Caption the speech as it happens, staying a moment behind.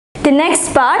The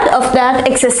next part of that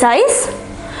exercise,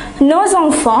 nos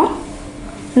enfants,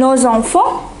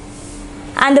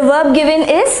 and the verb given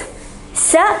is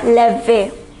se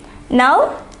lever.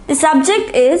 Now the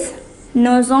subject is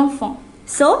nos enfants,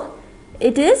 so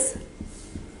it is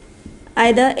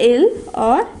either il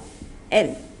or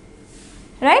elle,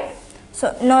 right?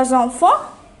 So nos enfants.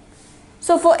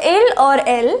 So for il or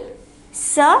elle,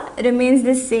 ça remains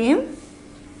the same,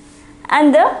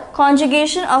 and the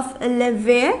conjugation of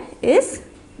lever is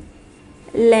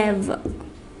lève.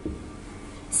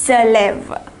 Se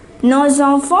lève. Nos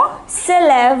enfants se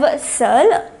lèvent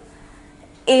seuls.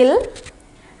 Il,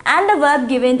 and the verb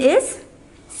given is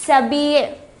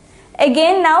s'habiller.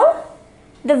 Again now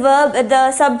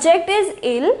the subject is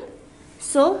il,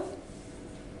 so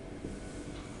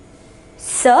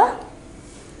se,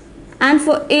 and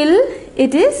for il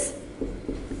it is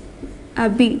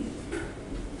habille.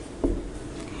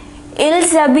 Il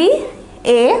s'habille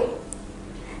et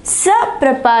se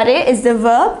préparer is the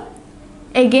verb.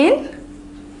 Again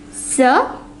se,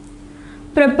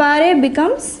 préparer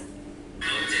becomes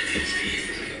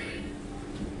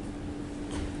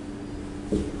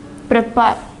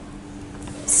prépare.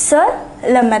 Se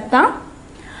le matin,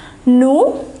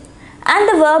 nous, and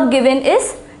the verb given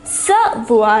is se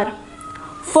voir.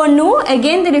 For nous,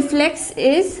 again the reflex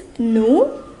is nous,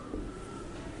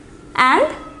 and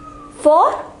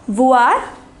for voir,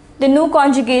 the nous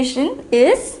conjugation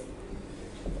is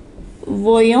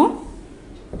voyons.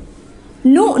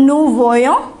 Nous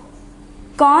voyons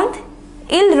quand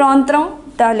ils rentrent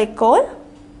dans l'école.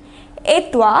 Et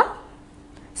toi,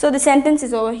 so the sentence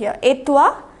is over here. Et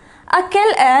toi, à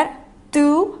quelle heure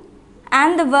tu,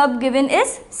 and the verb given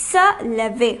is se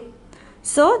lever.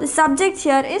 So the subject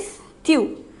here is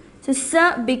tu. So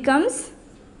se becomes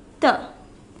te.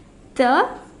 Te,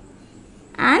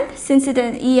 and since it is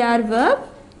an er verb,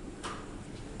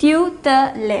 tu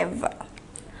te lèves.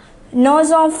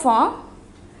 Nos enfants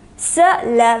se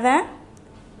lèvent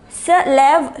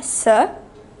seuls.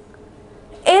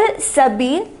 Ils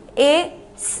s'habillent et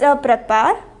se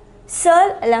préparent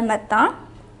seuls le matin.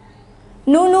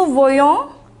 Nous voyons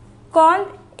quand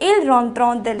ils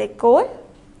rentrent de l'école.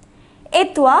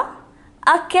 Et toi,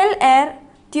 à quelle heure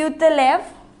tu te lèves?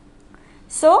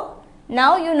 So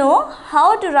now you know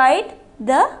how to write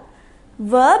the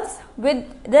verbs with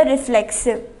the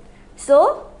reflexive.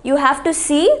 So you have to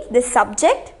see the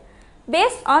subject.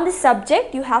 Based on the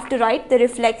subject, you have to write the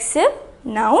reflexive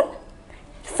noun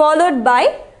followed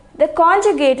by the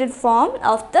conjugated form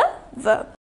of the verb.